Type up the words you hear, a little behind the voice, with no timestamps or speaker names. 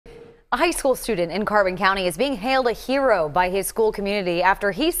A high school student in Carbon County is being hailed a hero by his school community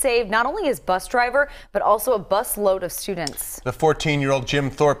after he saved not only his bus driver, but also a bus load of students. The 14-year-old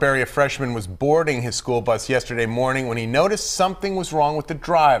Thorpe Area freshman was boarding his school bus yesterday morning when he noticed something was wrong with the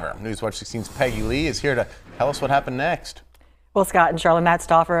driver. Newswatch 16's Peggy Lee is here to tell us what happened next. Well, Scott and Charlotte, Matt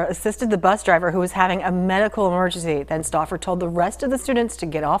Stauffer assisted the bus driver who was having a medical emergency. Then Stauffer told the rest of the students to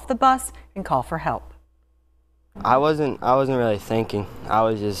get off the bus and call for help. I wasn't really thinking. I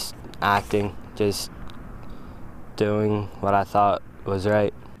was just acting, just doing what I thought was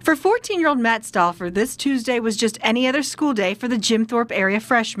right. For 14-year-old Matt Stauffer, this Tuesday was just any other school day for the Thorpe Area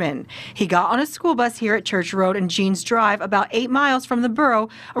freshman. He got on a school bus here at Church Road and Jeans Drive, about 8 miles from the borough,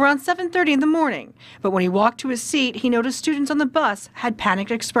 around 7:30 in the morning. But when he walked to his seat, he noticed students on the bus had panicked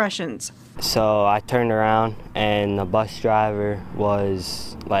expressions. So I turned around and the bus driver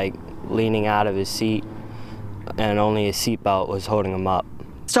was like leaning out of his seat and only his seatbelt was holding him up.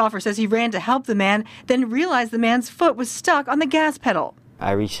 Stauffer says he ran to help the man, then realized the man's foot was stuck on the gas pedal.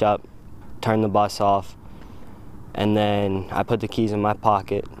 I reached up, turned the bus off, and then I put the keys in my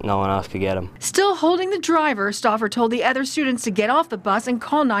pocket. No one else could get them. Still holding the driver, Stauffer told the other students to get off the bus and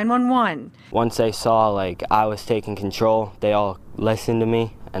call 911. Once they saw like I was taking control, they all listened to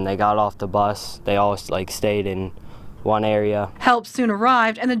me and they got off the bus. They all stayed in one area. Help soon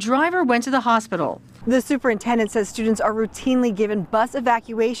arrived and the driver went to the hospital. The superintendent says students are routinely given bus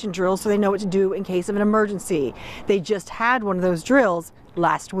evacuation drills so they know what to do in case of an emergency. They just had one of those drills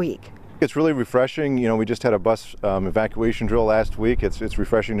last week. It's really refreshing. You know, we just had a bus evacuation drill last week. It's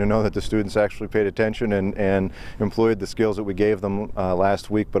refreshing to know that the students actually paid attention and employed the skills that we gave them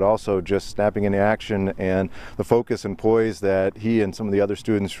last week, but also just snapping into action and the focus and poise that he and some of the other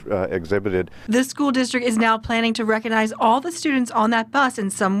students exhibited. The school district is now planning to recognize all the students on that bus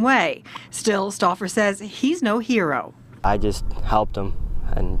in some way. Still, Stauffer says he's no hero. I just helped them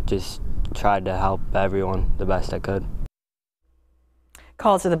and just tried to help everyone the best I could.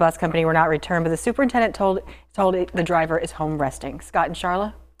 Calls to the bus company were not returned, but the superintendent told the driver is home resting. Scott and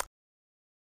Charlotte?